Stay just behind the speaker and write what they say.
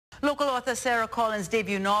Local author Sara Collins'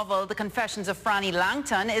 debut novel, The Confessions of Frannie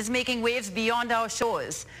Langton, is making waves beyond our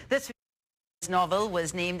shores. This novel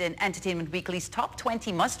was named in Entertainment Weekly's Top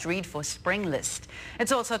 20 Must-Read for Spring list.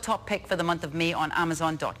 It's also a top pick for the month of May on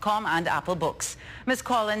Amazon.com and Apple Books. Ms.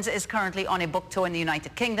 Collins is currently on a book tour in the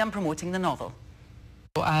United Kingdom promoting the novel.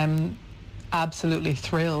 I'm absolutely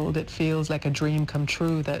thrilled. It feels like a dream come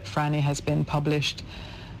true that Frannie has been published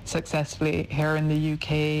successfully here in the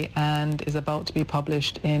UK and is about to be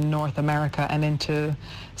published in North America and into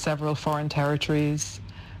several foreign territories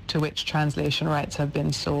to which translation rights have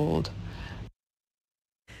been sold.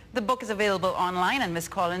 The book is available online and Ms.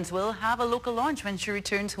 Collins will have a local launch when she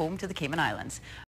returns home to the Cayman Islands.